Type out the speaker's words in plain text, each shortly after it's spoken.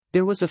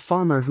There was a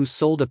farmer who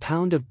sold a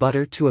pound of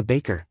butter to a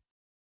baker.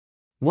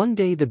 One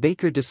day the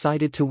baker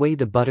decided to weigh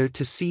the butter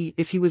to see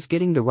if he was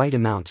getting the right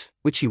amount,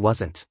 which he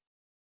wasn't.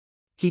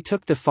 He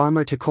took the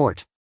farmer to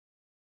court.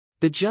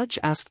 The judge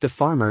asked the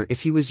farmer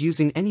if he was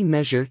using any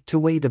measure to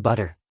weigh the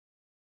butter.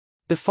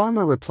 The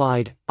farmer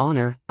replied,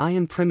 "Honor, I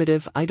am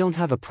primitive, I don't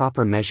have a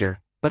proper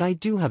measure, but I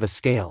do have a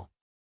scale."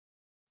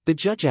 The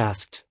judge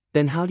asked,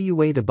 "Then how do you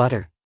weigh the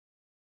butter?"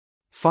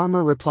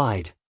 Farmer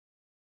replied,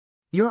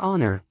 "Your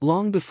Honor,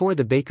 long before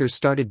the baker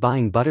started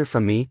buying butter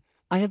from me,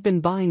 I have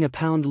been buying a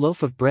pound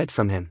loaf of bread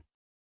from him.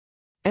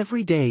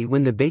 Every day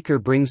when the baker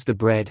brings the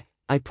bread,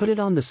 I put it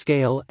on the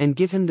scale and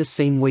give him the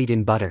same weight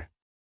in butter.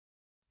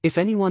 If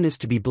anyone is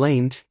to be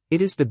blamed,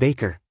 it is the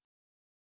baker."